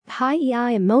Hi,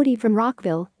 I am Modi from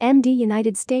Rockville, MD,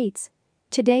 United States.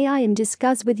 Today I am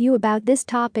discuss with you about this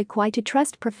topic: why to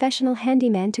trust professional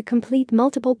handyman to complete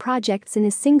multiple projects in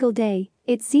a single day.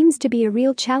 It seems to be a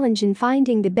real challenge in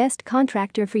finding the best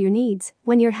contractor for your needs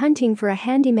when you're hunting for a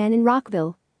handyman in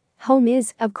Rockville. Home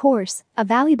is, of course, a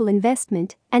valuable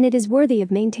investment, and it is worthy of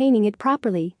maintaining it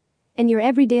properly. In your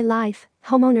everyday life,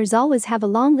 homeowners always have a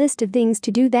long list of things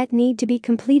to do that need to be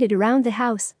completed around the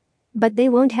house. But they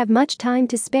won't have much time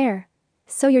to spare.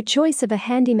 So your choice of a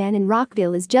handyman in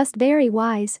Rockville is just very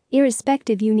wise,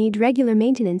 irrespective you need regular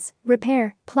maintenance,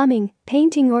 repair, plumbing,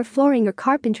 painting or flooring or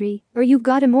carpentry, or you've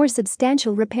got a more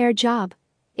substantial repair job.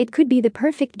 It could be the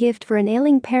perfect gift for an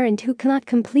ailing parent who cannot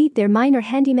complete their minor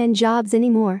handyman jobs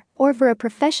anymore, or for a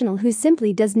professional who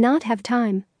simply does not have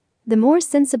time. The more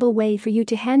sensible way for you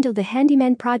to handle the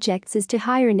handyman projects is to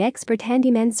hire an expert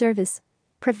handyman service.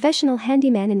 Professional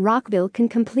handyman in Rockville can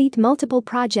complete multiple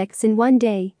projects in one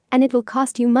day, and it will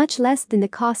cost you much less than the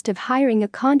cost of hiring a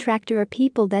contractor or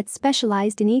people that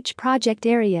specialized in each project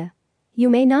area. You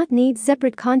may not need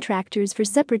separate contractors for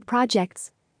separate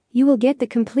projects. You will get the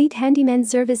complete handyman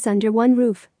service under one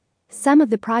roof. Some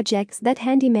of the projects that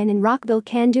handymen in Rockville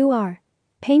can do are: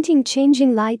 painting,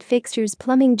 changing light fixtures,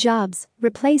 plumbing jobs,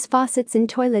 replace faucets in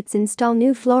toilets, install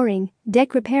new flooring,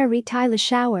 deck repair, retile a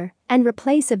shower, and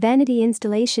replace a vanity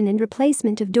installation and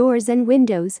replacement of doors and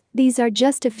windows. These are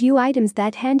just a few items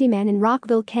that handyman in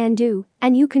Rockville can do,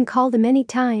 and you can call them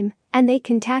anytime, and they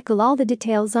can tackle all the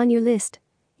details on your list.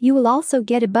 You will also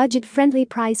get a budget-friendly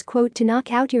price quote to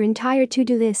knock out your entire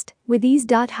to-do list. With these,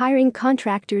 hiring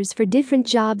contractors for different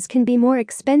jobs can be more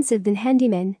expensive than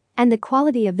handymen, and the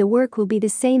quality of the work will be the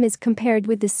same as compared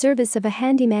with the service of a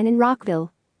handyman in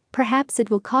Rockville. Perhaps it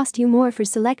will cost you more for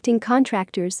selecting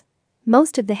contractors.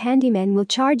 Most of the handymen will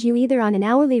charge you either on an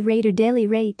hourly rate or daily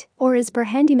rate, or as per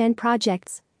handyman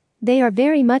projects. They are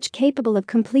very much capable of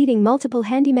completing multiple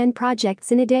handyman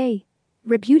projects in a day.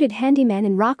 Reputed handyman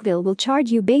in Rockville will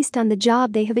charge you based on the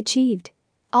job they have achieved.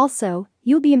 Also,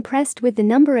 you'll be impressed with the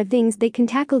number of things they can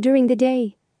tackle during the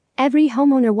day. Every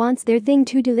homeowner wants their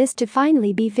to-do list to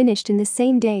finally be finished in the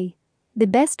same day. The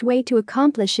best way to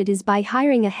accomplish it is by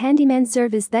hiring a handyman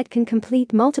service that can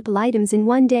complete multiple items in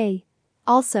one day.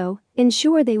 Also,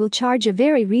 ensure they will charge a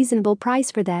very reasonable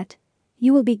price for that.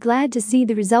 You will be glad to see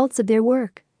the results of their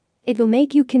work. It will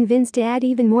make you convinced to add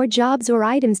even more jobs or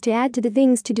items to add to the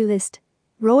things to-do list.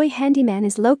 Roy Handyman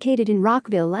is located in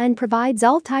Rockville and provides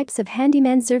all types of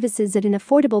handyman services at an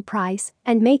affordable price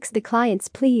and makes the clients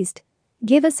pleased.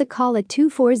 Give us a call at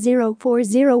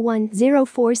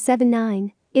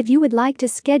 240-401-0479 if you would like to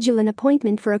schedule an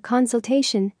appointment for a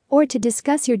consultation or to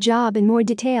discuss your job in more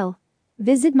detail.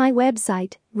 Visit my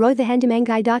website,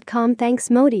 roythehandymanguy.com. Thanks,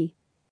 Modi.